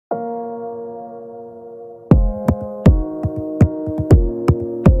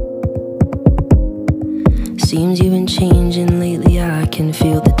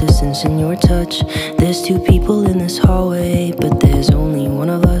presence and your touch. There's two people in this hallway, but there's only one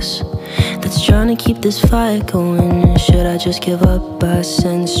of us that's trying to keep this fire going. Should I just give up? I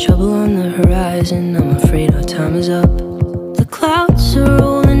sense trouble on the horizon. I'm afraid our time is up. The clouds are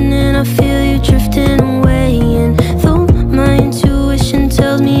rolling and I feel you drifting away. And though my intuition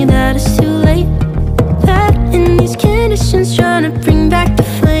tells me that it's too late, that in these conditions trying to bring back the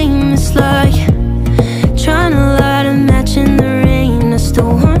flame, it's like trying to light a match in the rain. I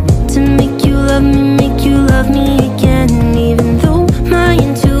still want to make you love me again, even though my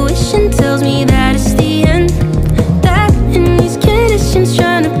intuition tells me that it's the end. That in these conditions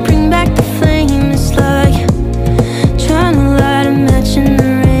trying to bring back the flame, it's like trying to light a match in the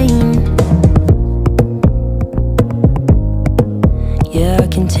rain. Yeah, I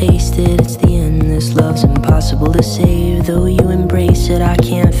can taste it, it's the end. This love's impossible to save. Though you embrace it, I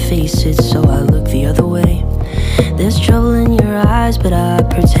can't face it, so I look the other way. There's trouble in your eyes, but I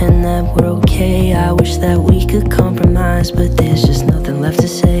pretend that we're okay. I wish that we could compromise, but there's just nothing left to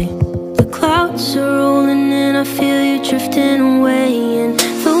say. The clouds are rolling and I feel you drifting away. And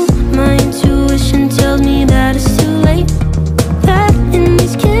though my intuition tells me that it's too late, that in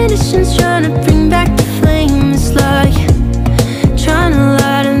these conditions trying to bring back the flame, it's like trying to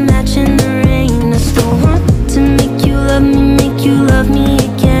light a match in the rain. I still want to make you love me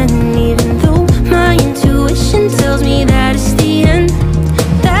again, even though my intuition tells me that it's the end.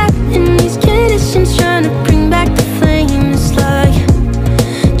 That in these conditions trying to bring back the flame, it's like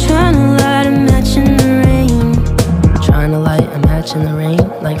trying to light a match in the rain. Trying to light a match in the rain,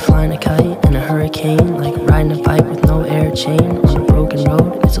 like flying a kite in a hurricane, like riding a bike with no air chain on a broken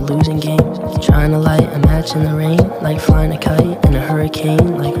road, it's a losing game. Trying to light a match in the rain, like flying a kite in a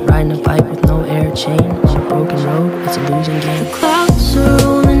hurricane, like riding a bike with no air chain on a broken road, it's a losing game. The clouds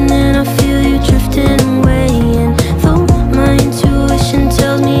are